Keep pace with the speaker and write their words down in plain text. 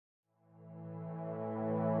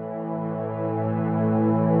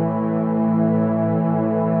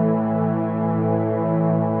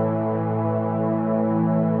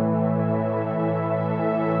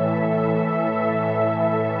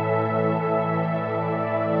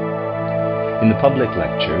In the public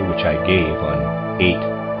lecture which I gave on 8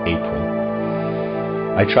 April,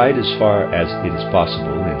 I tried as far as it is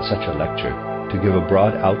possible in such a lecture to give a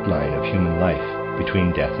broad outline of human life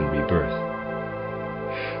between death and rebirth.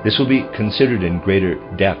 This will be considered in greater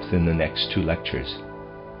depth in the next 2 lectures,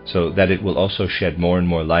 so that it will also shed more and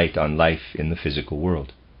more light on life in the physical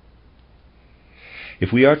world.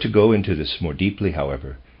 If we are to go into this more deeply,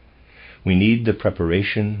 however, we need the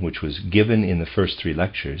preparation which was given in the first 3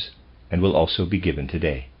 lectures and will also be given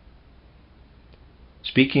today.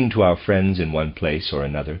 Speaking to our friends in one place or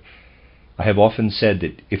another, I have often said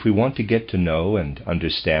that if we want to get to know and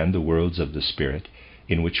understand the worlds of the spirit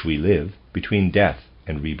in which we live between death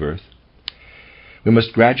and rebirth, we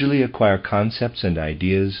must gradually acquire concepts and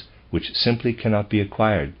ideas which simply cannot be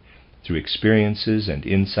acquired through experiences and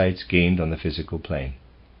insights gained on the physical plane,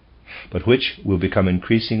 but which will become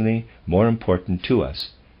increasingly more important to us,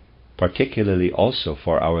 particularly also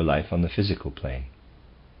for our life on the physical plane.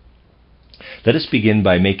 Let us begin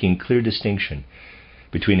by making clear distinction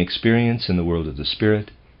between experience in the world of the spirit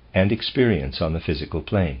and experience on the physical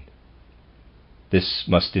plane. This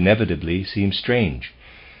must inevitably seem strange,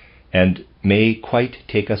 and may quite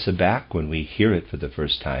take us aback when we hear it for the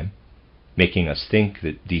first time, making us think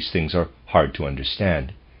that these things are hard to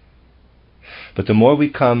understand. But the more we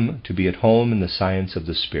come to be at home in the science of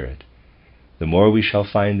the spirit, the more we shall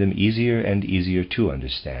find them easier and easier to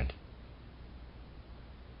understand.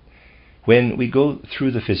 When we go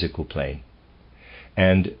through the physical plane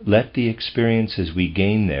and let the experiences we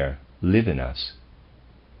gain there live in us,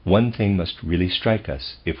 one thing must really strike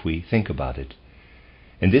us if we think about it,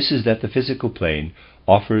 and this is that the physical plane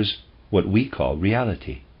offers what we call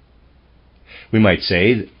reality. We might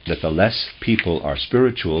say that the less people are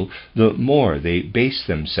spiritual, the more they base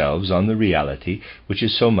themselves on the reality which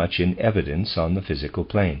is so much in evidence on the physical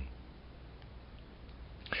plane.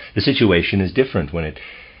 The situation is different when it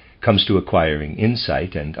comes to acquiring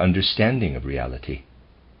insight and understanding of reality.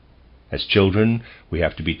 As children, we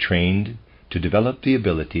have to be trained to develop the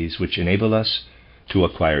abilities which enable us to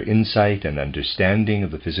acquire insight and understanding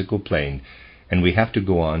of the physical plane, and we have to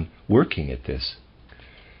go on working at this.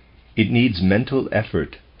 It needs mental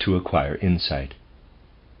effort to acquire insight.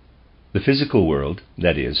 The physical world,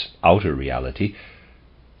 that is, outer reality,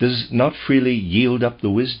 does not freely yield up the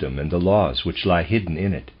wisdom and the laws which lie hidden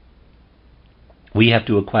in it. We have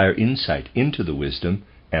to acquire insight into the wisdom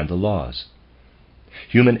and the laws.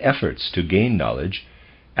 Human efforts to gain knowledge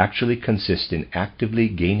actually consist in actively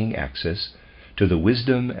gaining access to the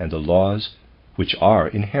wisdom and the laws which are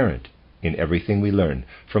inherent in everything we learn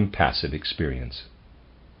from passive experience.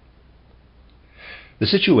 The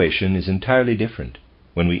situation is entirely different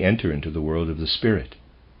when we enter into the world of the spirit,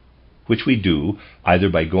 which we do either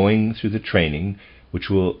by going through the training which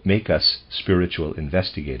will make us spiritual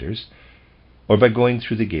investigators, or by going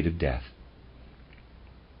through the gate of death.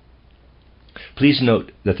 Please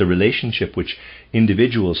note that the relationship which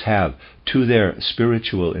individuals have to their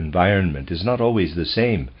spiritual environment is not always the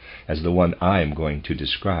same as the one I am going to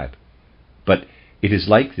describe, but it is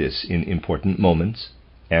like this in important moments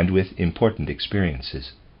and with important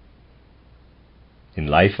experiences. In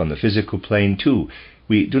life on the physical plane, too,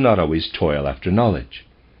 we do not always toil after knowledge.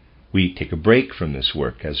 We take a break from this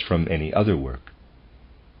work as from any other work.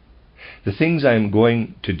 The things I am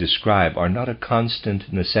going to describe are not a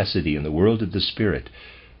constant necessity in the world of the spirit,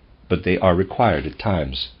 but they are required at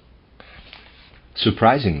times.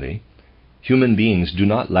 Surprisingly, human beings do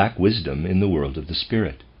not lack wisdom in the world of the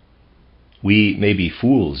spirit. We may be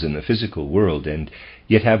fools in the physical world, and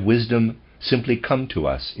yet have wisdom simply come to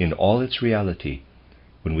us in all its reality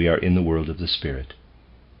when we are in the world of the spirit.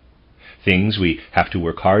 Things we have to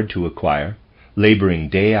work hard to acquire, laboring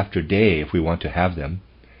day after day if we want to have them,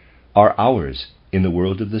 are ours in the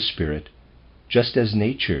world of the spirit, just as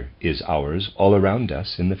nature is ours all around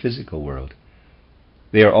us in the physical world.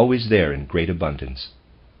 They are always there in great abundance.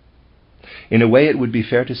 In a way, it would be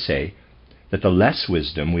fair to say that the less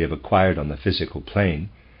wisdom we have acquired on the physical plane,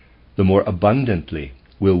 the more abundantly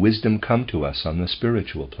will wisdom come to us on the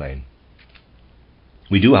spiritual plane.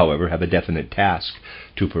 We do, however, have a definite task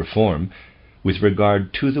to perform with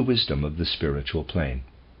regard to the wisdom of the spiritual plane.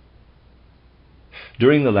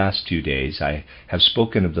 During the last few days, I have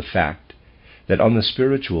spoken of the fact that on the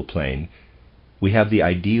spiritual plane we have the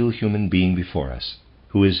ideal human being before us,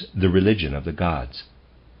 who is the religion of the gods,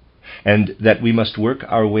 and that we must work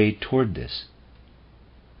our way toward this.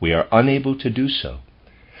 We are unable to do so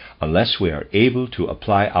unless we are able to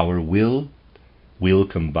apply our will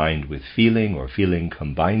combined with feeling, or feeling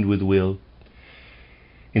combined with will,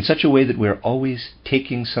 in such a way that we are always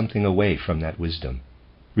taking something away from that wisdom,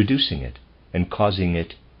 reducing it, and causing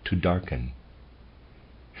it to darken,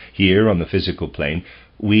 Here, on the physical plane,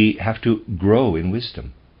 we have to grow in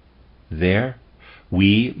wisdom. There,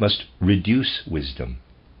 we must reduce wisdom.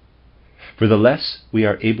 For the less we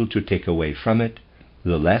are able to take away from it,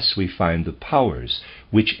 the less we find the powers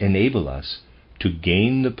which enable us to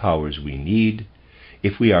gain the powers we need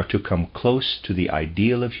if we are to come close to the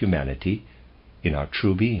ideal of humanity in our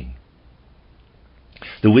true being.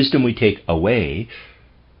 The wisdom we take away,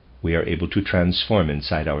 we are able to transform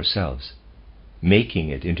inside ourselves, making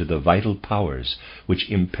it into the vital powers which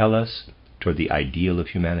impel us toward the ideal of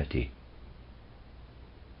humanity.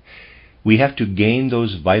 We have to gain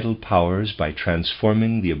those vital powers by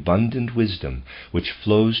transforming the abundant wisdom which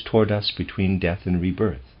flows toward us between death and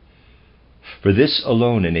rebirth. For this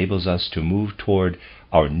alone enables us to move toward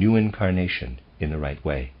our new incarnation in the right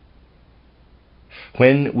way.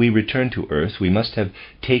 When we return to earth, we must have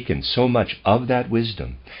taken so much of that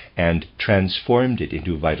wisdom and transformed it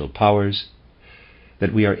into vital powers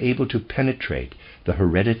that we are able to penetrate the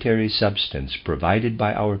hereditary substance provided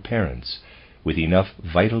by our parents with enough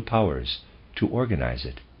vital powers to organize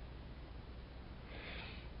it.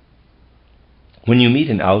 When you meet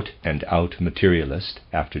an out-and-out materialist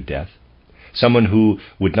after death, someone who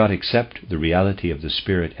would not accept the reality of the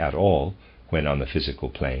spirit at all when on the physical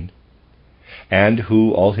plane, and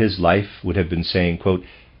who all his life would have been saying, quote,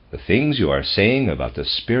 "The things you are saying about the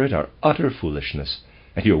spirit are utter foolishness,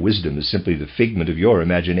 and your wisdom is simply the figment of your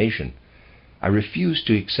imagination. I refuse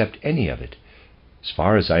to accept any of it. As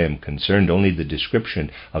far as I am concerned, only the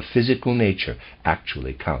description of physical nature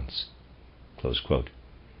actually counts." Close quote.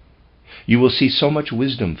 You will see so much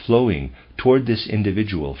wisdom flowing toward this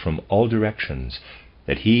individual from all directions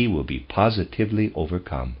that he will be positively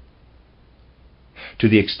overcome. To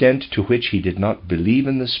the extent to which he did not believe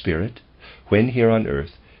in the Spirit when here on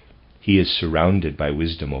earth, he is surrounded by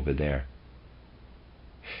wisdom over there.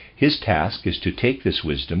 His task is to take this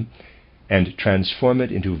wisdom and transform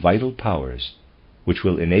it into vital powers which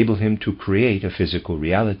will enable him to create a physical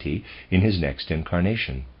reality in his next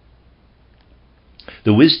incarnation.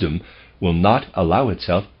 The wisdom will not allow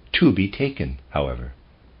itself to be taken, however.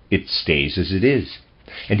 It stays as it is,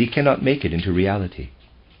 and he cannot make it into reality.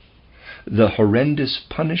 The horrendous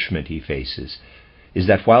punishment he faces is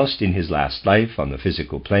that whilst in his last life on the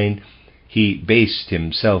physical plane he based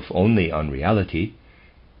himself only on reality,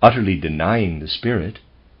 utterly denying the Spirit,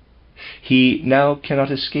 he now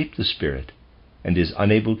cannot escape the Spirit and is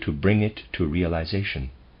unable to bring it to realization.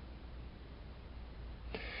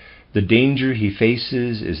 The danger he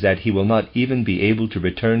faces is that he will not even be able to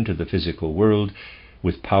return to the physical world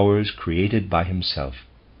with powers created by himself.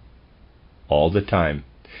 All the time,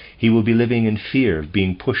 he will be living in fear of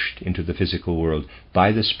being pushed into the physical world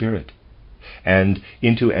by the Spirit, and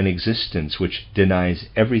into an existence which denies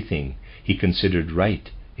everything he considered right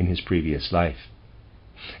in his previous life,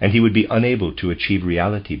 and he would be unable to achieve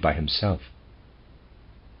reality by himself.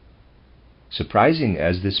 Surprising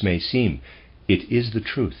as this may seem, it is the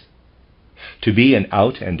truth. To be an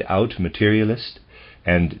out-and-out materialist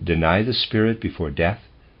and deny the Spirit before death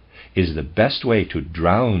is the best way to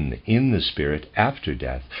drown in the Spirit after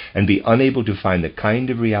death and be unable to find the kind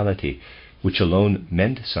of reality which alone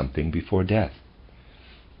meant something before death.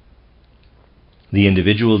 The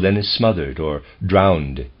individual then is smothered or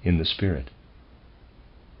drowned in the Spirit.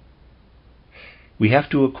 We have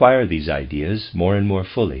to acquire these ideas more and more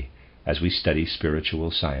fully as we study spiritual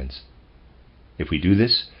science. If we do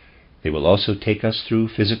this, they will also take us through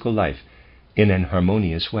physical life in an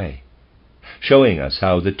harmonious way, showing us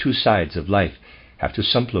how the two sides of life have to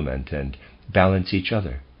supplement and balance each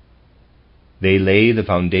other. They lay the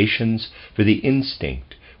foundations for the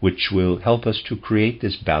instinct which will help us to create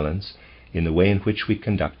this balance in the way in which we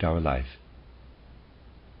conduct our life.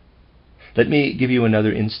 Let me give you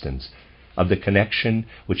another instance of the connection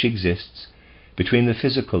which exists between the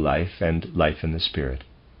physical life and life in the Spirit.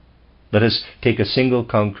 Let us take a single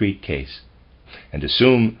concrete case and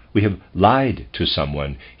assume we have lied to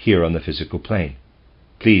someone here on the physical plane.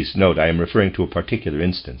 Please note I am referring to a particular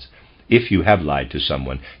instance. If you have lied to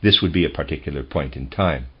someone, this would be a particular point in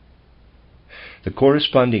time. The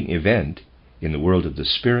corresponding event in the world of the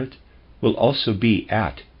Spirit will also be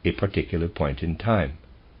at a particular point in time.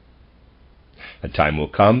 A time will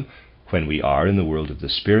come when we are in the world of the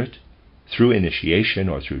Spirit, through initiation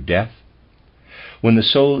or through death, when the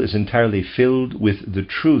soul is entirely filled with the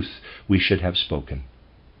truth we should have spoken.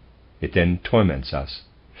 It then torments us,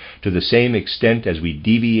 to the same extent as we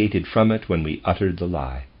deviated from it when we uttered the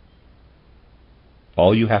lie.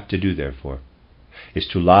 All you have to do, therefore, is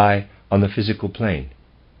to lie on the physical plane,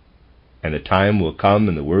 and a time will come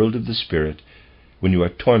in the world of the Spirit when you are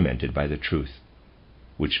tormented by the truth,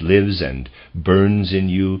 which lives and burns in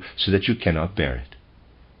you so that you cannot bear it.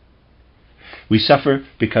 We suffer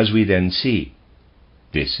because we then see.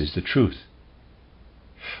 This is the truth.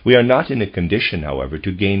 We are not in a condition, however,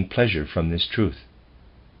 to gain pleasure from this truth.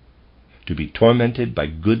 To be tormented by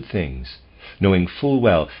good things, knowing full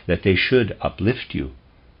well that they should uplift you,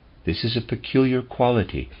 this is a peculiar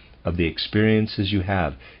quality of the experiences you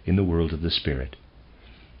have in the world of the Spirit.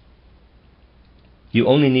 You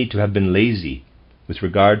only need to have been lazy with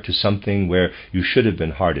regard to something where you should have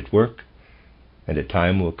been hard at work, and a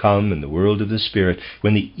time will come in the world of the Spirit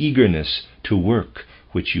when the eagerness to work,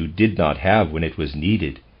 which you did not have when it was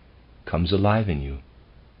needed, comes alive in you.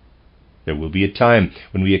 There will be a time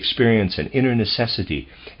when we experience an inner necessity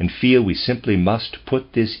and feel we simply must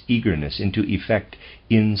put this eagerness into effect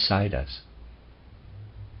inside us.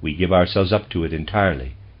 We give ourselves up to it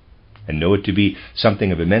entirely and know it to be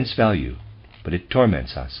something of immense value, but it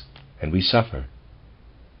torments us and we suffer.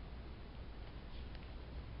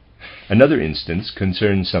 Another instance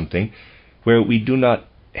concerns something where we do not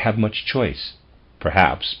have much choice,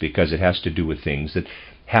 perhaps because it has to do with things that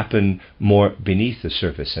happen more beneath the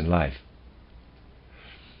surface in life.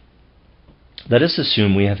 Let us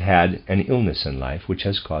assume we have had an illness in life which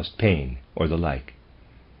has caused pain, or the like.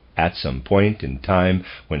 At some point in time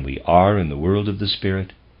when we are in the world of the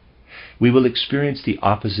Spirit, we will experience the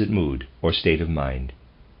opposite mood or state of mind,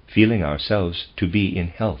 feeling ourselves to be in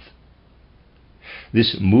health.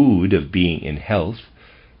 This mood of being in health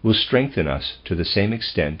will strengthen us to the same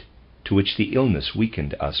extent to which the illness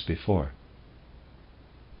weakened us before.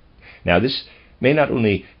 Now this may not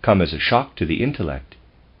only come as a shock to the intellect,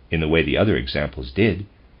 in the way the other examples did,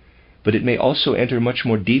 but it may also enter much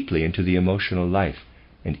more deeply into the emotional life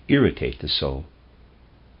and irritate the soul.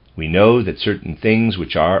 We know that certain things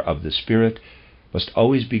which are of the Spirit must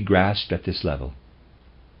always be grasped at this level.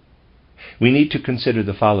 We need to consider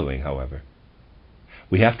the following, however.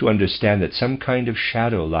 We have to understand that some kind of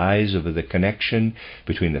shadow lies over the connection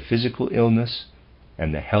between the physical illness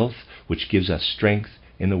and the health which gives us strength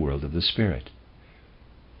in the world of the Spirit.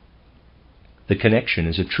 The connection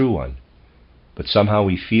is a true one, but somehow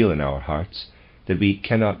we feel in our hearts that we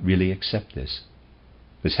cannot really accept this.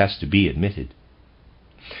 This has to be admitted.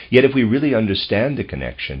 Yet if we really understand the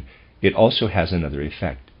connection, it also has another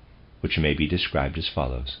effect, which may be described as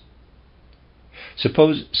follows.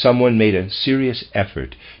 Suppose someone made a serious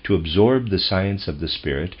effort to absorb the science of the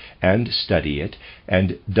Spirit and study it,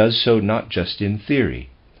 and does so not just in theory,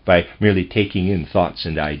 by merely taking in thoughts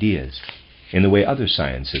and ideas, in the way other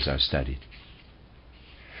sciences are studied.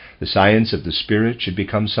 The science of the Spirit should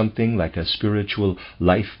become something like a spiritual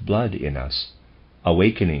lifeblood in us,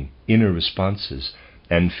 awakening inner responses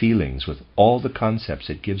and feelings with all the concepts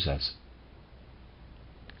it gives us.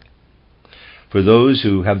 For those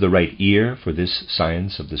who have the right ear for this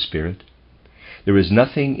science of the Spirit, there is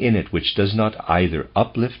nothing in it which does not either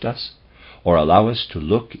uplift us or allow us to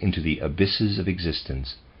look into the abysses of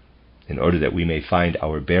existence, in order that we may find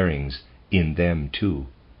our bearings in them too.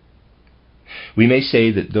 We may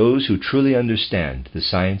say that those who truly understand the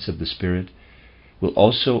science of the Spirit will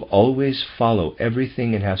also always follow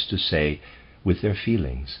everything it has to say with their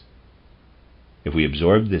feelings. If we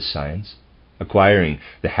absorb this science, acquiring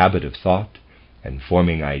the habit of thought and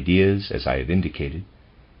forming ideas, as I have indicated,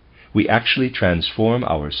 we actually transform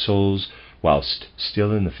our souls whilst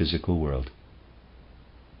still in the physical world.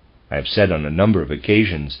 I have said on a number of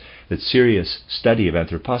occasions that serious study of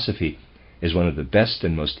anthroposophy is one of the best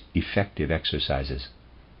and most effective exercises.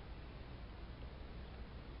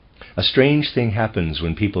 A strange thing happens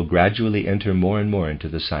when people gradually enter more and more into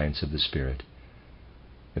the science of the Spirit.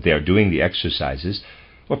 If they are doing the exercises,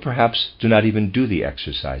 or perhaps do not even do the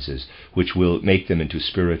exercises, which will make them into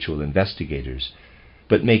spiritual investigators,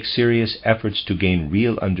 but make serious efforts to gain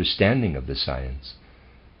real understanding of the science,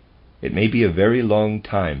 it may be a very long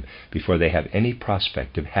time before they have any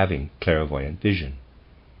prospect of having clairvoyant vision.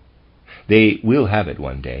 They will have it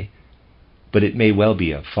one day, but it may well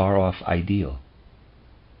be a far-off ideal.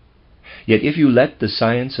 Yet if you let the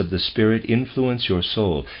science of the Spirit influence your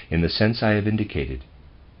soul in the sense I have indicated,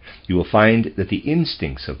 you will find that the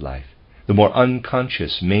instincts of life, the more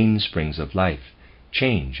unconscious mainsprings of life,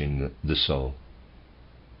 change in the soul.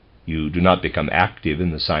 You do not become active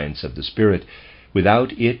in the science of the Spirit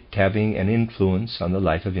without it having an influence on the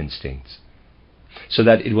life of instincts, so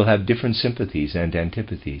that it will have different sympathies and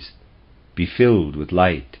antipathies, be filled with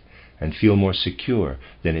light, and feel more secure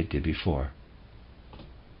than it did before.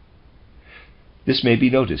 This may be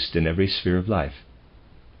noticed in every sphere of life.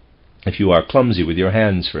 If you are clumsy with your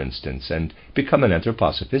hands, for instance, and become an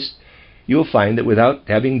anthroposophist, you will find that without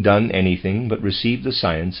having done anything but receive the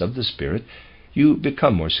science of the Spirit, you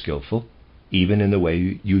become more skillful, even in the way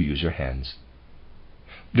you use your hands.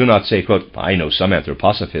 Do not say, quote, "I know some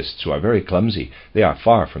anthroposophists who are very clumsy. They are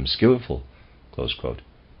far from skillful." Close quote.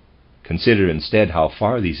 Consider instead how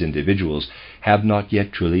far these individuals have not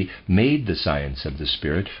yet truly made the science of the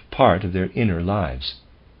spirit part of their inner lives,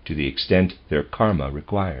 to the extent their karma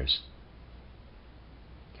requires.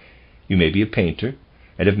 You may be a painter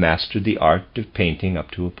and have mastered the art of painting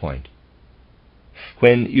up to a point.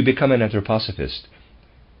 When you become an anthroposophist,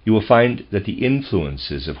 you will find that the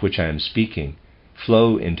influences of which I am speaking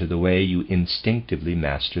flow into the way you instinctively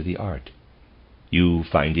master the art. You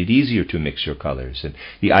find it easier to mix your colors, and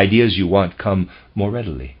the ideas you want come more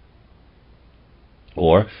readily.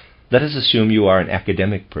 Or, let us assume you are an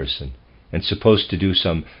academic person and supposed to do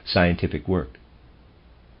some scientific work.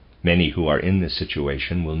 Many who are in this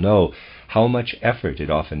situation will know how much effort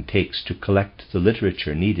it often takes to collect the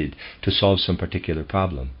literature needed to solve some particular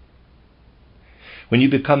problem. When you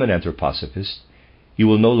become an anthroposophist, you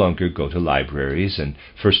will no longer go to libraries and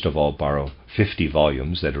first of all borrow 50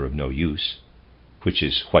 volumes that are of no use, which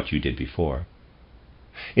is what you did before.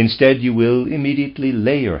 Instead, you will immediately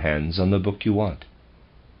lay your hands on the book you want.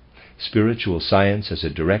 Spiritual science has a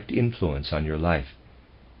direct influence on your life.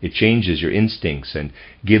 It changes your instincts and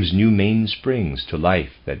gives new mainsprings to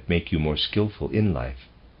life that make you more skillful in life.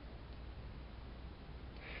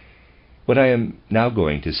 What I am now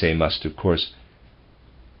going to say must, of course,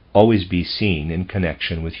 always be seen in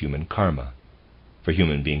connection with human karma, for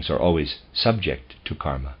human beings are always subject to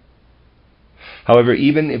karma. However,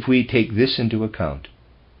 even if we take this into account,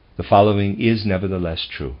 the following is nevertheless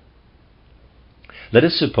true. Let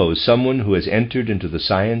us suppose someone who has entered into the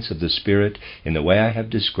science of the spirit in the way I have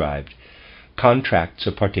described contracts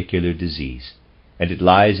a particular disease, and it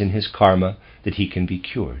lies in his karma that he can be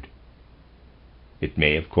cured. It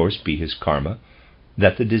may, of course, be his karma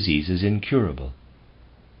that the disease is incurable.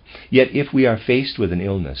 Yet if we are faced with an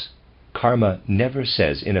illness, karma never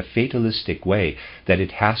says in a fatalistic way that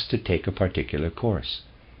it has to take a particular course.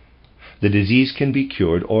 The disease can be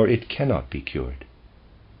cured or it cannot be cured.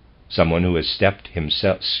 Someone who has steeped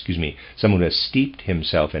himself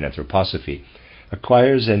in anthroposophy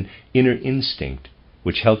acquires an inner instinct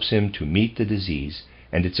which helps him to meet the disease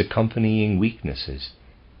and its accompanying weaknesses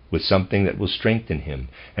with something that will strengthen him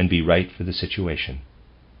and be right for the situation.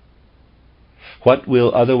 What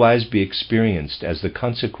will otherwise be experienced as the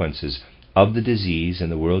consequences of the disease in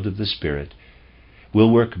the world of the spirit will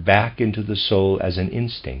work back into the soul as an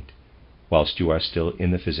instinct whilst you are still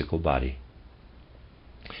in the physical body.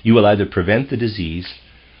 You will either prevent the disease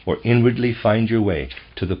or inwardly find your way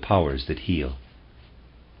to the powers that heal.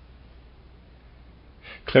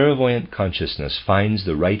 Clairvoyant consciousness finds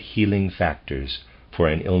the right healing factors for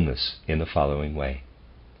an illness in the following way.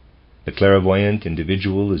 The clairvoyant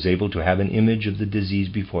individual is able to have an image of the disease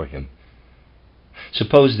before him.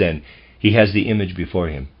 Suppose, then, he has the image before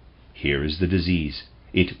him. Here is the disease.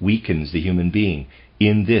 It weakens the human being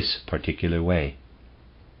in this particular way.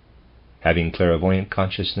 Having clairvoyant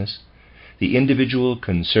consciousness, the individual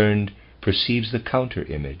concerned perceives the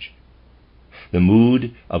counter-image, the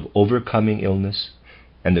mood of overcoming illness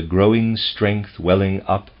and the growing strength welling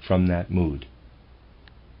up from that mood.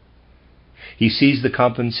 He sees the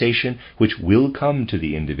compensation which will come to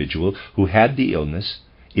the individual who had the illness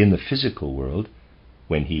in the physical world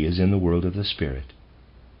when he is in the world of the spirit.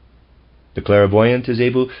 The clairvoyant is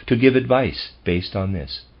able to give advice based on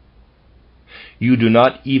this. You do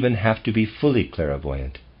not even have to be fully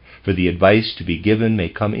clairvoyant, for the advice to be given may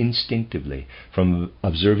come instinctively from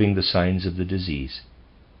observing the signs of the disease.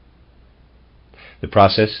 The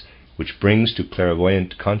process which brings to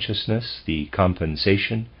clairvoyant consciousness the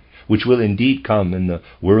compensation, which will indeed come in the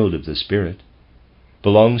world of the spirit,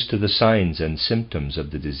 belongs to the signs and symptoms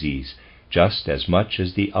of the disease, just as much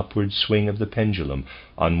as the upward swing of the pendulum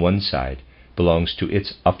on one side belongs to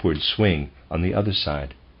its upward swing on the other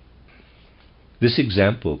side. This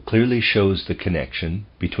example clearly shows the connection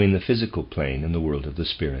between the physical plane and the world of the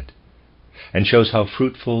spirit, and shows how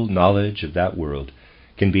fruitful knowledge of that world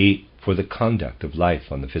can be for the conduct of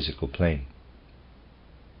life on the physical plane.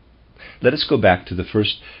 Let us go back to the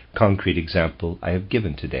first concrete example I have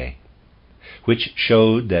given today, which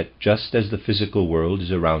showed that just as the physical world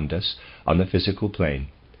is around us on the physical plane,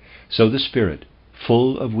 so the spirit,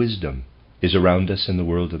 full of wisdom, is around us in the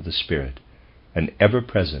world of the spirit, an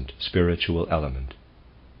ever-present spiritual element.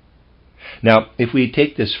 Now, if we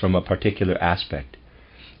take this from a particular aspect,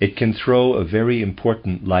 it can throw a very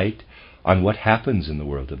important light on what happens in the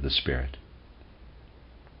world of the spirit.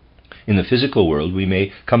 In the physical world, we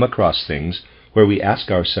may come across things where we ask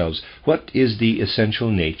ourselves, what is the essential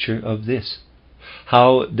nature of this?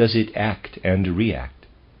 How does it act and react?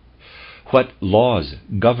 What laws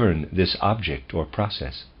govern this object or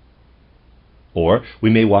process? Or we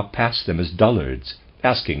may walk past them as dullards,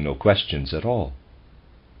 asking no questions at all.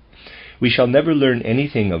 We shall never learn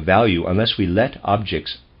anything of value unless we let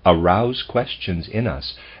objects arouse questions in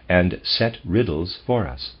us and set riddles for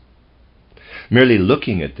us. Merely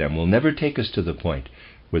looking at them will never take us to the point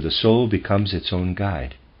where the soul becomes its own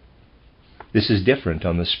guide. This is different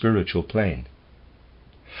on the spiritual plane.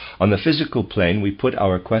 On the physical plane, we put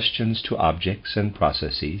our questions to objects and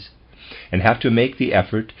processes, and have to make the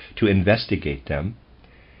effort to investigate them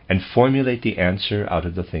and formulate the answer out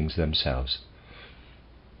of the things themselves.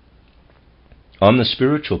 On the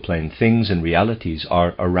spiritual plane, things and realities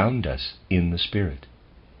are around us in the Spirit.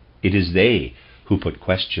 It is they who put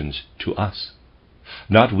questions to us,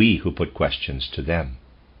 not we who put questions to them.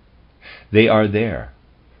 They are there.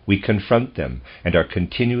 We confront them and are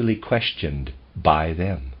continually questioned by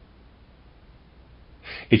them.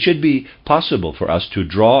 It should be possible for us to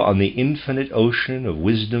draw on the infinite ocean of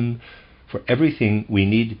wisdom for everything we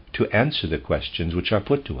need to answer the questions which are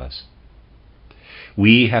put to us.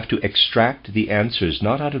 We have to extract the answers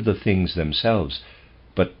not out of the things themselves,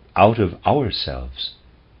 but out of ourselves,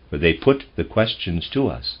 for they put the questions to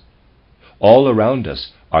us. All around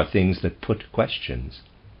us are things that put questions.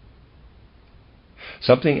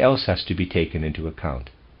 Something else has to be taken into account.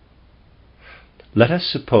 Let us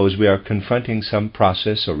suppose we are confronting some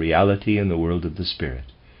process or reality in the world of the Spirit.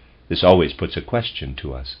 This always puts a question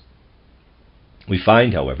to us. We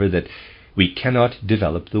find, however, that we cannot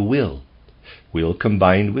develop the will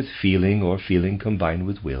combined with feeling or feeling combined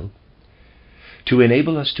with will, to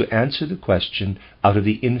enable us to answer the question out of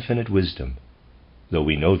the infinite wisdom, though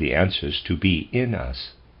we know the answers to be in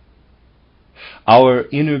us. Our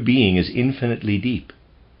inner being is infinitely deep.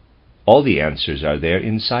 All the answers are there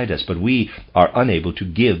inside us, but we are unable to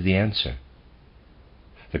give the answer.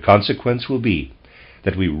 The consequence will be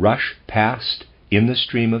that we rush past in the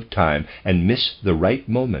stream of time and miss the right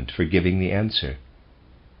moment for giving the answer.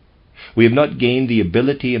 We have not gained the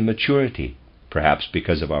ability and maturity, perhaps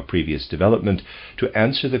because of our previous development, to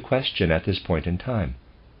answer the question at this point in time.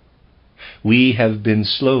 We have been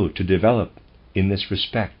slow to develop in this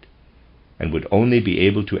respect, and would only be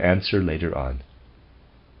able to answer later on.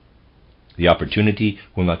 The opportunity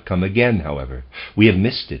will not come again, however. We have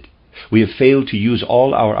missed it. We have failed to use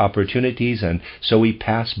all our opportunities, and so we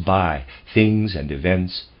pass by things and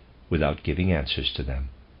events without giving answers to them.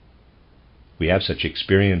 We have such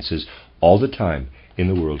experiences all the time in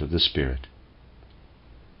the world of the Spirit.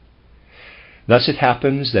 Thus it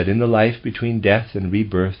happens that in the life between death and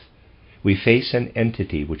rebirth, we face an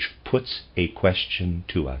entity which puts a question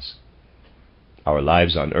to us. Our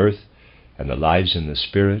lives on earth and the lives in the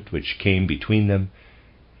Spirit which came between them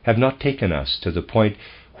have not taken us to the point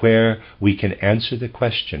where we can answer the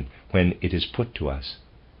question when it is put to us.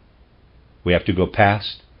 We have to go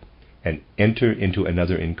past and enter into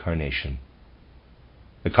another incarnation.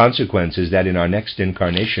 The consequence is that in our next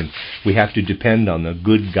incarnation we have to depend on the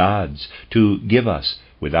good gods to give us,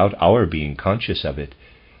 without our being conscious of it,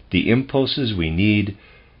 the impulses we need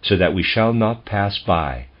so that we shall not pass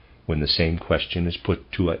by when the same question is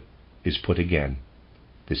put again.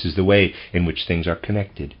 This is the way in which things are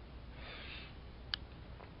connected.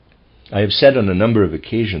 I have said on a number of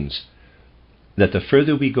occasions that the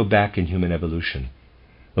further we go back in human evolution,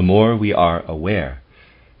 the more we are aware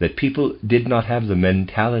that people did not have the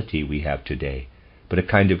mentality we have today, but a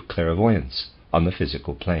kind of clairvoyance on the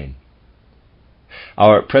physical plane.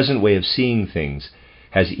 Our present way of seeing things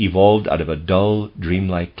has evolved out of a dull,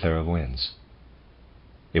 dreamlike clairvoyance.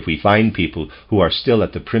 If we find people who are still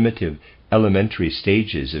at the primitive, elementary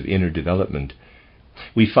stages of inner development,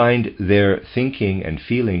 we find their thinking and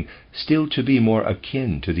feeling still to be more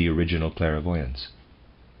akin to the original clairvoyance.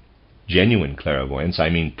 Genuine clairvoyance, I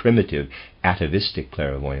mean primitive, atavistic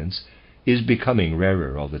clairvoyance, is becoming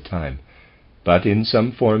rarer all the time. But in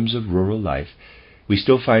some forms of rural life, we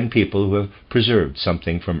still find people who have preserved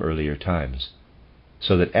something from earlier times,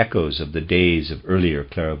 so that echoes of the days of earlier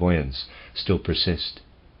clairvoyance still persist.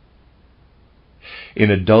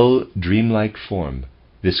 In a dull, dreamlike form,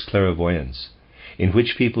 this clairvoyance, in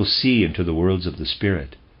which people see into the worlds of the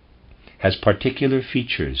Spirit, has particular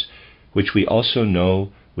features which we also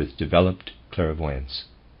know with developed clairvoyance.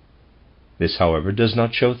 This, however, does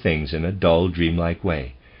not show things in a dull, dreamlike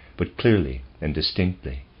way, but clearly and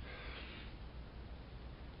distinctly.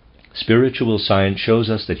 Spiritual science shows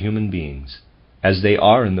us that human beings, as they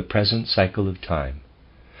are in the present cycle of time,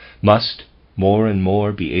 must more and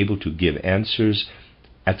more be able to give answers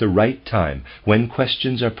at the right time when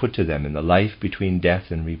questions are put to them in the life between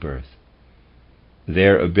death and rebirth.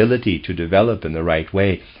 their ability to develop in the right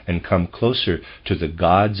way and come closer to the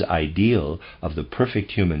God's ideal of the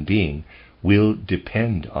perfect human being will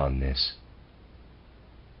depend on this.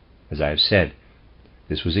 As I have said,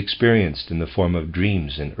 this was experienced in the form of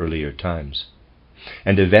dreams in earlier times,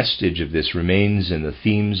 and a vestige of this remains in the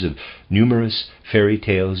themes of numerous fairy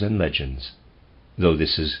tales and legends, though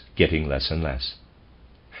this is getting less and less.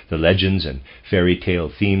 The legends and fairy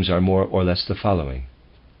tale themes are more or less the following.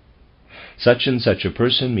 Such and such a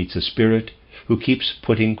person meets a spirit who keeps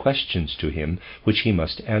putting questions to him which he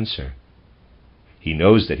must answer. He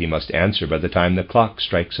knows that he must answer by the time the clock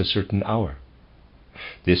strikes a certain hour.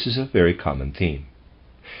 This is a very common theme.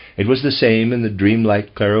 It was the same in the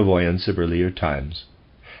dreamlike clairvoyance of earlier times,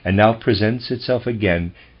 and now presents itself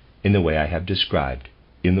again in the way I have described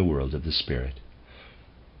in the world of the spirit.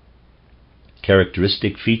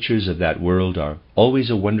 Characteristic features of that world are always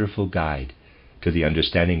a wonderful guide to the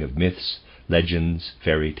understanding of myths, legends,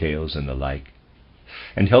 fairy tales, and the like,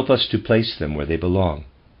 and help us to place them where they belong.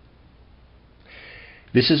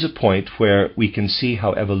 This is a point where we can see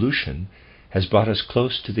how evolution has brought us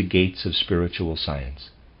close to the gates of spiritual science,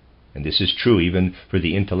 and this is true even for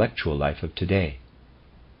the intellectual life of today.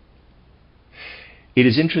 It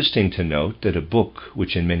is interesting to note that a book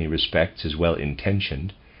which in many respects is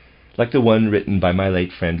well-intentioned, like the one written by my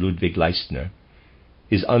late friend Rudolf Steiner,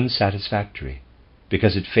 is unsatisfactory,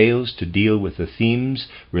 because it fails to deal with the themes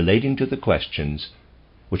relating to the questions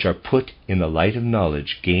which are put in the light of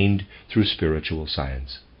knowledge gained through spiritual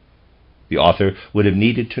science. The author would have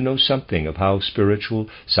needed to know something of how spiritual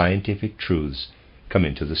scientific truths come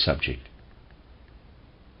into the subject.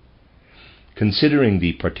 Considering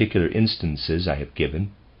the particular instances I have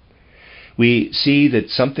given, we see that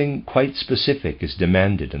something quite specific is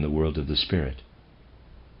demanded in the world of the spirit.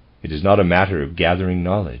 It is not a matter of gathering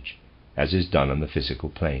knowledge, as is done on the physical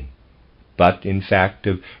plane, but in fact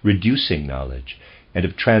of reducing knowledge and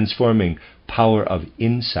of transforming power of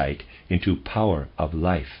insight into power of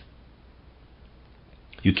life.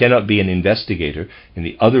 You cannot be an investigator in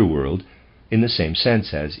the other world in the same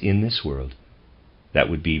sense as in this world. That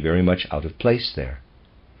would be very much out of place there.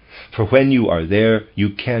 For when you are there,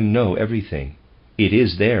 you can know everything. It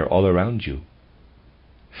is there all around you.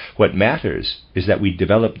 What matters is that we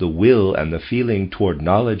develop the will and the feeling toward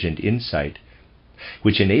knowledge and insight,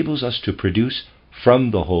 which enables us to produce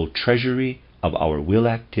from the whole treasury of our will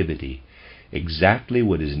activity exactly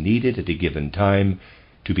what is needed at a given time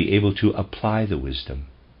to be able to apply the wisdom.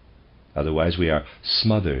 Otherwise we are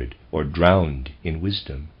smothered or drowned in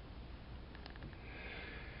wisdom.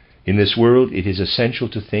 In this world it is essential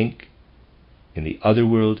to think. In the other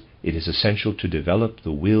world it is essential to develop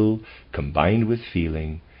the will combined with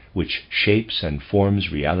feeling, which shapes and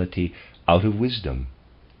forms reality out of wisdom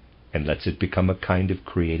and lets it become a kind of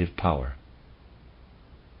creative power.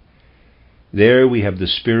 There we have the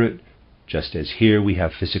spirit, just as here we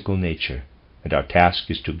have physical nature, and our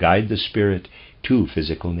task is to guide the spirit to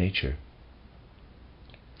physical nature.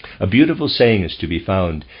 A beautiful saying is to be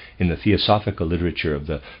found in the theosophical literature of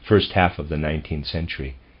the first half of the 19th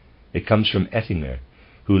century. It comes from Ethinger,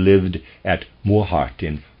 who lived at Moorhart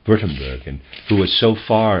in Württemberg, and who was so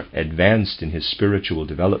far advanced in his spiritual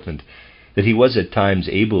development that he was at times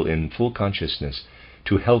able in full consciousness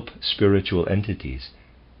to help spiritual entities,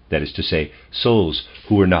 that is to say, souls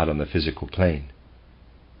who were not on the physical plane.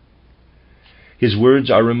 His words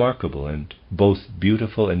are remarkable and both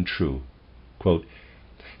beautiful and true. Quote,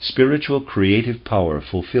 "Spiritual creative power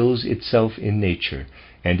fulfills itself in nature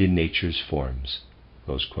and in nature's forms."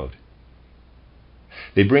 Close quote.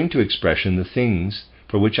 They bring to expression the things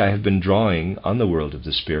for which I have been drawing on the world of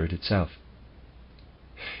the spirit itself.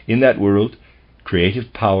 In that world,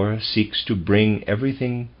 creative power seeks to bring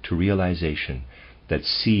everything to realization that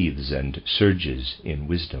seethes and surges in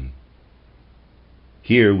wisdom.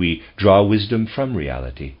 Here we draw wisdom from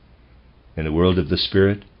reality. In the world of the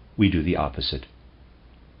spirit, we do the opposite.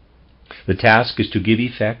 The task is to give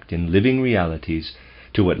effect in living realities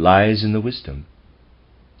to what lies in the wisdom.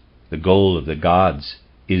 The goal of the gods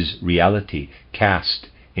is reality cast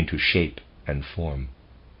into shape and form.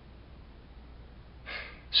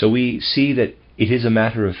 So we see that it is a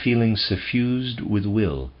matter of feeling suffused with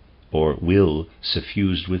will, or will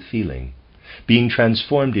suffused with feeling, being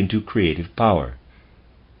transformed into creative power.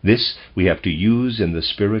 This we have to use in the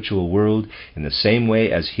spiritual world in the same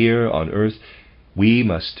way as here on earth we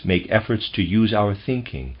must make efforts to use our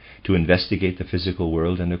thinking to investigate the physical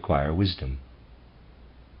world and acquire wisdom.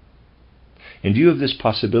 In view of this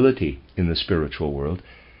possibility in the spiritual world,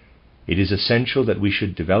 it is essential that we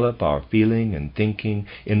should develop our feeling and thinking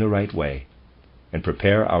in the right way and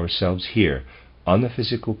prepare ourselves here on the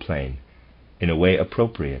physical plane in a way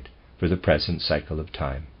appropriate for the present cycle of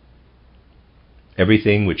time.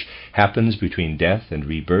 Everything which happens between death and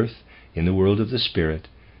rebirth in the world of the spirit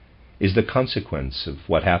is the consequence of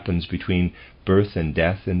what happens between birth and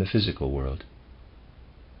death in the physical world.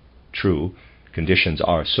 True, conditions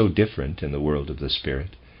are so different in the world of the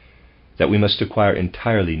spirit that we must acquire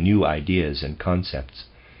entirely new ideas and concepts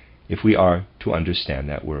if we are to understand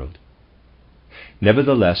that world.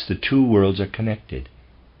 Nevertheless, the two worlds are connected,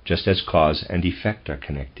 just as cause and effect are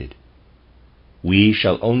connected. We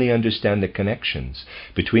shall only understand the connections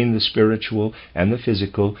between the spiritual and the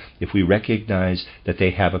physical if we recognize that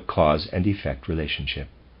they have a cause and effect relationship.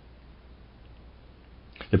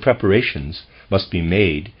 The preparations must be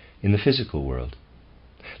made in the physical world.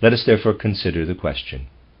 Let us therefore consider the question: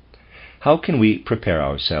 how can we prepare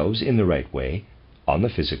ourselves in the right way, on the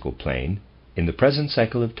physical plane, in the present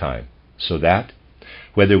cycle of time, so that,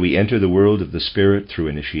 whether we enter the world of the spirit through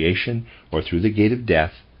initiation or through the gate of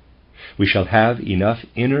death, we shall have enough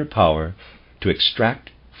inner power to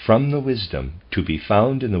extract from the wisdom to be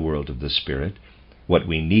found in the world of the spirit what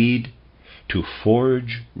we need to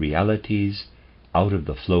forge realities out of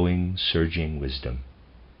the flowing, surging wisdom?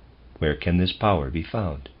 Where can this power be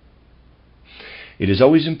found? It is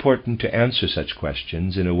always important to answer such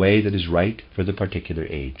questions in a way that is right for the particular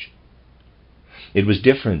age. It was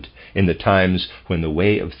different in the times when the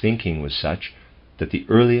way of thinking was such that the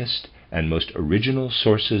earliest and most original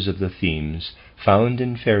sources of the themes found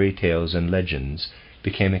in fairy tales and legends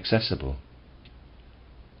became accessible.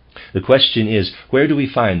 The question is, where do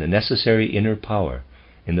we find the necessary inner power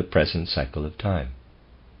in the present cycle of time?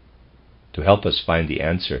 To help us find the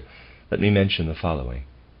answer, let me mention the following.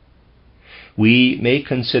 We may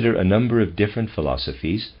consider a number of different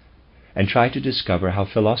philosophies and try to discover how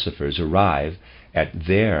philosophers arrive at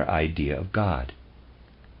their idea of God.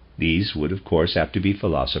 These would, of course, have to be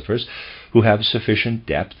philosophers who have sufficient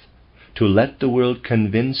depth to let the world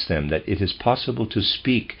convince them that it is possible to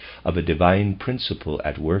speak of a divine principle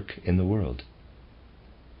at work in the world.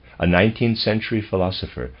 A 19th century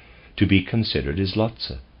philosopher to be considered is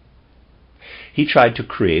Lotze. He tried to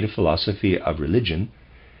create a philosophy of religion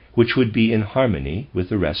which would be in harmony with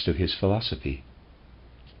the rest of his philosophy.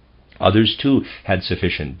 Others, too, had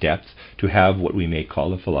sufficient depth to have what we may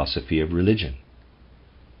call a philosophy of religion.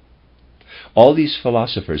 All these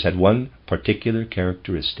philosophers had one particular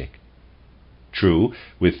characteristic. True,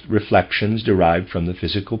 with reflections derived from the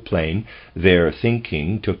physical plane, their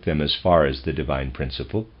thinking took them as far as the divine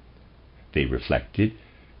principle. They reflected,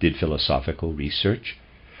 did philosophical research,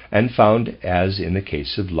 and found, as in the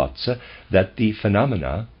case of Lotze, that the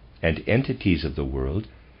phenomena and entities of the world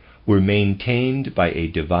were maintained by a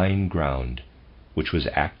divine ground, which was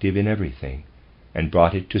active in everything, and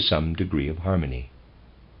brought it to some degree of harmony.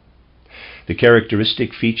 The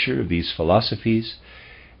characteristic feature of these philosophies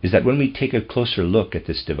is that when we take a closer look at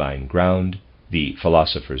this divine ground, the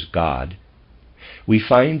philosopher's God, we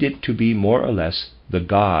find it to be more or less the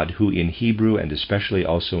God who in Hebrew and especially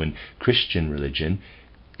also in Christian religion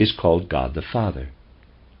is called God the Father.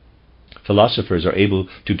 Philosophers are able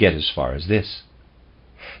to get as far as this.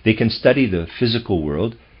 They can study the physical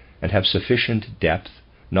world and have sufficient depth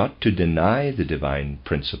not to deny the divine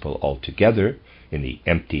principle altogether in the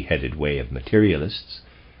empty-headed way of materialists,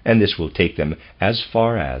 and this will take them as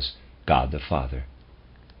far as God the Father.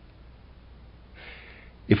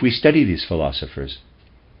 If we study these philosophers,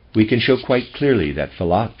 we can show quite clearly that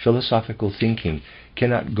philosophical thinking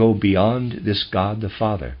cannot go beyond this God the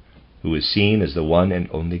Father, who is seen as the one and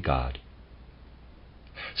only God.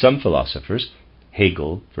 Some philosophers,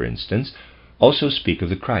 Hegel, for instance, also speak of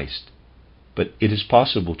the Christ, but it is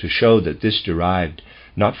possible to show that this derived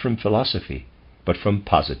not from philosophy, but from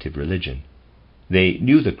positive religion. They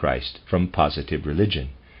knew the Christ from positive religion,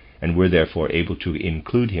 and were therefore able to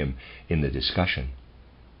include him in the discussion.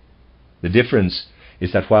 The difference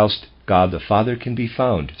is that whilst God the Father can be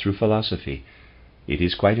found through philosophy, it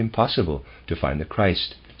is quite impossible to find the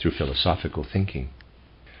Christ through philosophical thinking.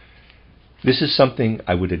 This is something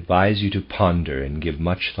I would advise you to ponder and give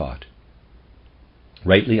much thought.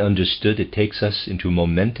 Rightly understood, it takes us into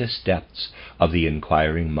momentous depths of the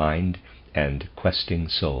inquiring mind and questing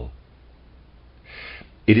soul.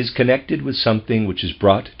 It is connected with something which is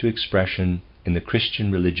brought to expression in the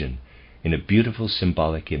Christian religion in a beautiful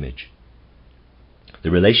symbolic image.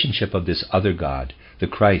 The relationship of this other God, the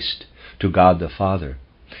Christ, to God the Father,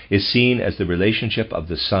 is seen as the relationship of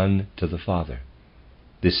the Son to the Father.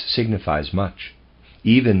 This signifies much,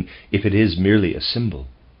 even if it is merely a symbol.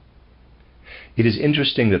 It is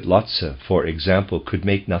interesting that Lotze, for example, could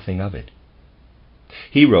make nothing of it.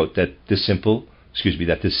 He wrote that this symbol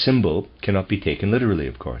cannot be taken literally,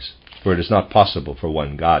 of course. for it is not possible for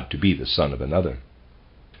one God to be the son of another.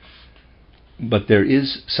 But there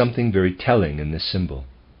is something very telling in this symbol.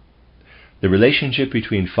 The relationship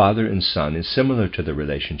between Father and Son is similar to the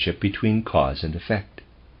relationship between cause and effect.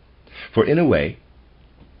 For in a way,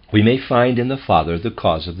 we may find in the Father the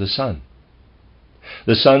cause of the Son.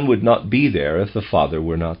 The Son would not be there if the Father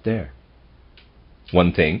were not there.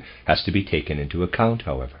 One thing has to be taken into account,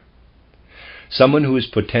 however. Someone who is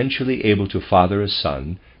potentially able to father a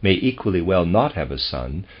son may equally well not have a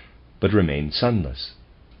son, but remain sonless.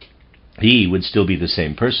 He would still be the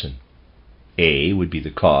same person. A would be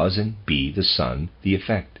the cause, and B, the Son, the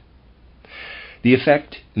effect. The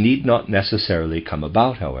effect need not necessarily come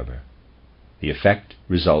about, however. The effect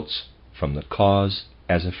results from the cause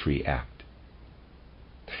as a free act.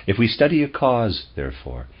 If we study a cause,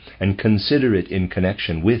 therefore, and consider it in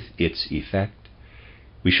connection with its effect,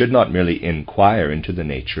 we should not merely inquire into the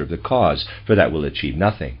nature of the cause, for that will achieve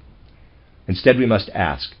nothing. Instead, we must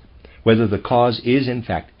ask whether the cause is in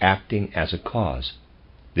fact acting as a cause.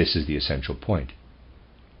 This is the essential point.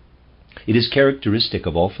 It is characteristic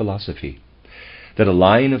of all philosophy that a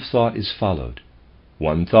line of thought is followed.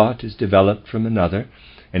 One thought is developed from another,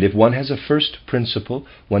 and if one has a first principle,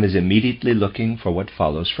 one is immediately looking for what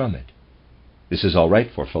follows from it. This is all right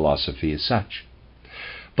for philosophy as such.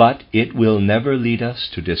 But it will never lead us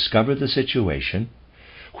to discover the situation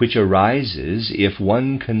which arises if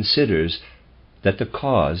one considers that the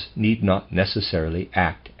cause need not necessarily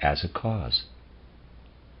act as a cause.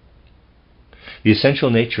 The essential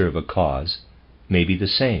nature of a cause may be the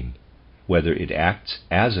same, whether it acts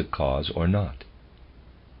as a cause or not.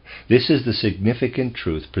 This is the significant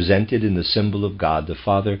truth presented in the symbol of God the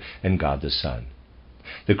Father and God the Son.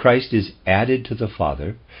 The Christ is added to the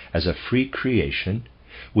Father as a free creation,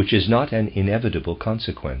 which is not an inevitable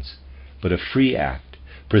consequence, but a free act,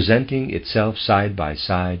 presenting itself side by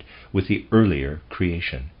side with the earlier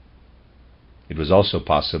creation. It was also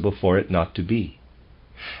possible for it not to be.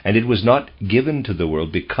 And it was not given to the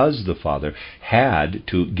world because the Father had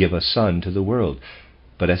to give a Son to the world,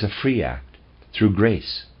 but as a free act, through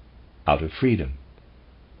grace, out of freedom,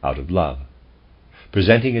 out of love,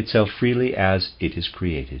 presenting itself freely as it is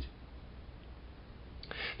created.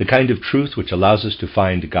 The kind of truth which allows us to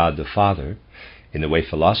find God the Father, in the way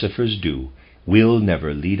philosophers do, will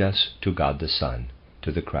never lead us to God the Son,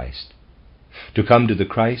 to the Christ. To come to the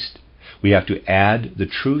Christ, we have to add the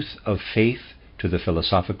truth of faith to the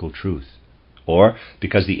philosophical truth, or,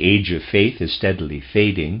 because the age of faith is steadily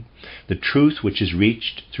fading, the truth which is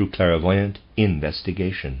reached through clairvoyant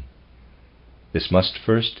investigation. This must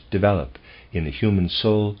first develop in the human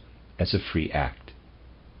soul as a free act.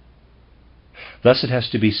 Thus it has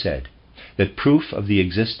to be said that proof of the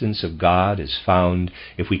existence of God is found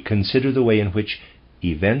if we consider the way in which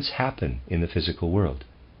events happen in the physical world.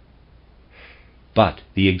 But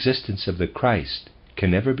the existence of the Christ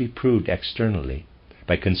can never be proved externally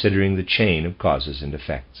by considering the chain of causes and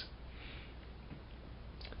effects.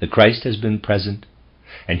 The Christ has been present,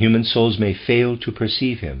 and human souls may fail to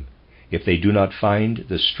perceive him if they do not find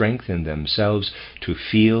the strength in themselves to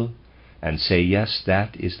feel and say, yes,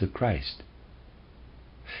 that is the Christ.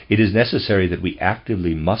 It is necessary that we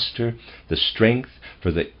actively muster the strength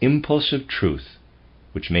for the impulse of truth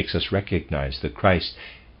which makes us recognize the Christ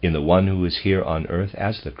in the one who is here on earth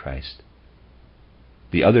as the Christ.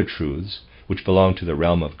 The other truths, which belong to the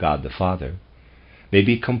realm of God the Father, may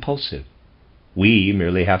be compulsive. We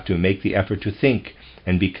merely have to make the effort to think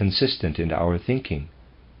and be consistent in our thinking.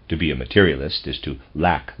 To be a materialist is to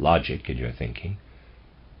lack logic in your thinking.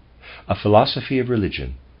 A philosophy of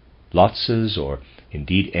religion, Lotz's or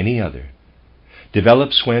indeed any other,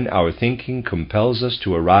 develops when our thinking compels us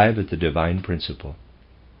to arrive at the divine principle.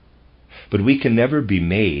 But we can never be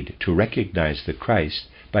made to recognize the Christ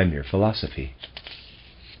by mere philosophy.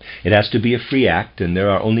 It has to be a free act, and there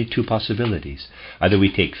are only two possibilities. Either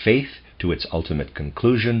we take faith to its ultimate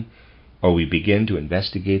conclusion, or we begin to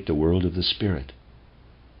investigate the world of the Spirit.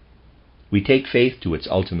 We take faith to its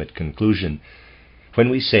ultimate conclusion when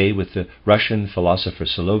we say with the Russian philosopher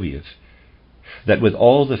Soloviev that with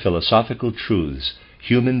all the philosophical truths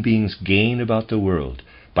human beings gain about the world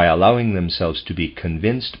by allowing themselves to be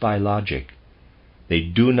convinced by logic, they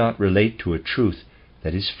do not relate to a truth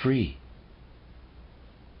that is free.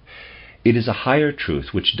 It is a higher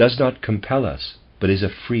truth which does not compel us, but is a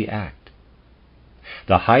free act.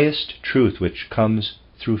 The highest truth which comes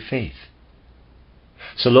through faith.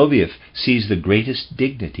 Soloviev sees the greatest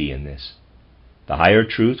dignity in this. The higher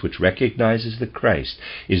truth which recognizes the Christ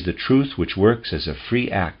is the truth which works as a free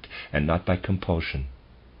act and not by compulsion.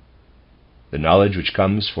 The knowledge which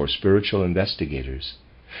comes for spiritual investigators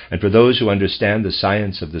And for those who understand the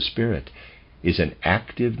science of the Spirit, is an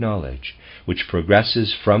active knowledge which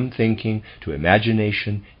progresses from thinking to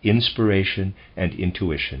imagination, inspiration, and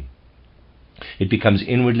intuition. It becomes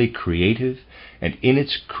inwardly creative, and in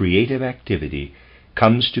its creative activity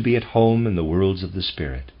comes to be at home in the worlds of the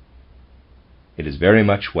Spirit. It is very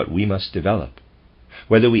much what we must develop,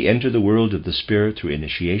 whether we enter the world of the Spirit through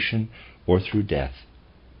initiation or through death.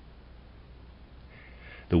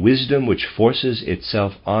 The wisdom which forces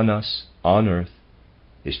itself on us on earth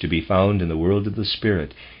is to be found in the world of the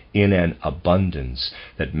Spirit in an abundance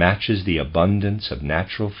that matches the abundance of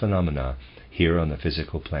natural phenomena here on the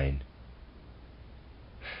physical plane.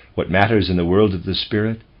 What matters in the world of the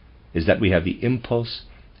Spirit is that we have the impulse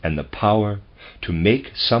and the power to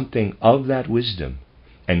make something of that wisdom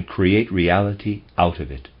and create reality out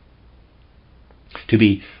of it. To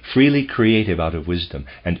be freely creative out of wisdom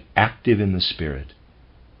and active in the Spirit,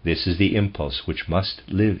 this is the impulse which must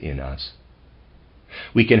live in us.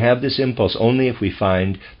 We can have this impulse only if we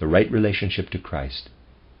find the right relationship to Christ.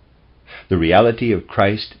 The reality of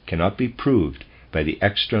Christ cannot be proved by the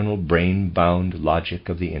external brain-bound logic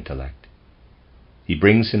of the intellect. He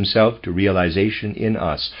brings himself to realization in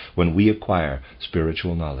us when we acquire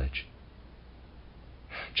spiritual knowledge.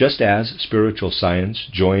 Just as spiritual science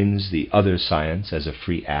joins the other science as a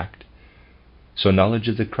free act, so knowledge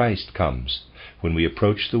of the Christ comes when we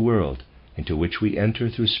approach the world into which we enter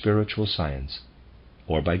through spiritual science,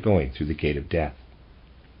 or by going through the gate of death.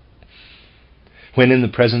 When in the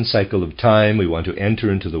present cycle of time we want to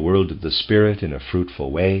enter into the world of the Spirit in a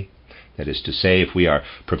fruitful way, that is to say, if we are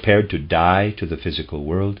prepared to die to the physical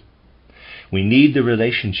world, we need the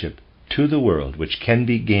relationship to the world which can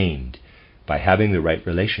be gained by having the right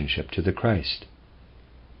relationship to the Christ.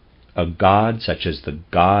 A God such as the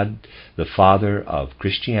God, the Father of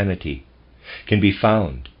Christianity, can be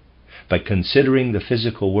found by considering the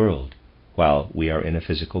physical world while we are in a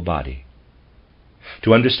physical body.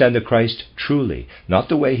 To understand the Christ truly, not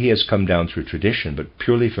the way he has come down through tradition, but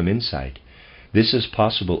purely from insight, this is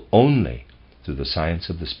possible only through the science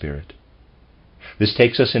of the Spirit. This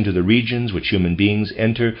takes us into the regions which human beings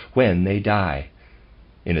enter when they die,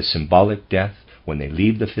 in a symbolic death when they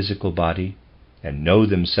leave the physical body and know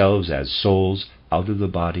themselves as souls out of the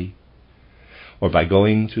body, or by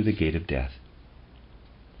going through the gate of death.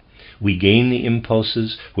 We gain the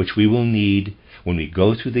impulses which we will need when we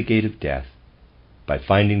go through the gate of death by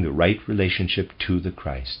finding the right relationship to the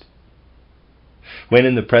Christ. When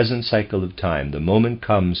in the present cycle of time the moment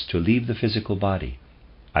comes to leave the physical body,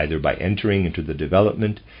 either by entering into the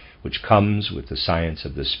development which comes with the science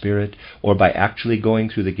of the Spirit, or by actually going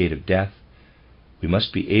through the gate of death, we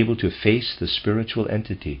must be able to face the spiritual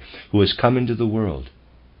entity who has come into the world,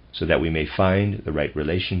 so that we may find the right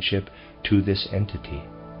relationship to this entity.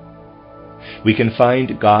 We can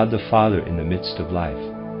find God the Father in the midst of life.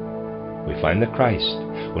 We find the Christ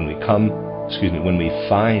when we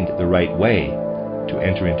find the right way to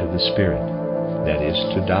enter into the Spirit, that is,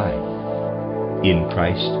 to die. In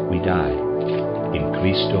Christ we die. In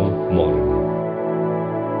Christo morem.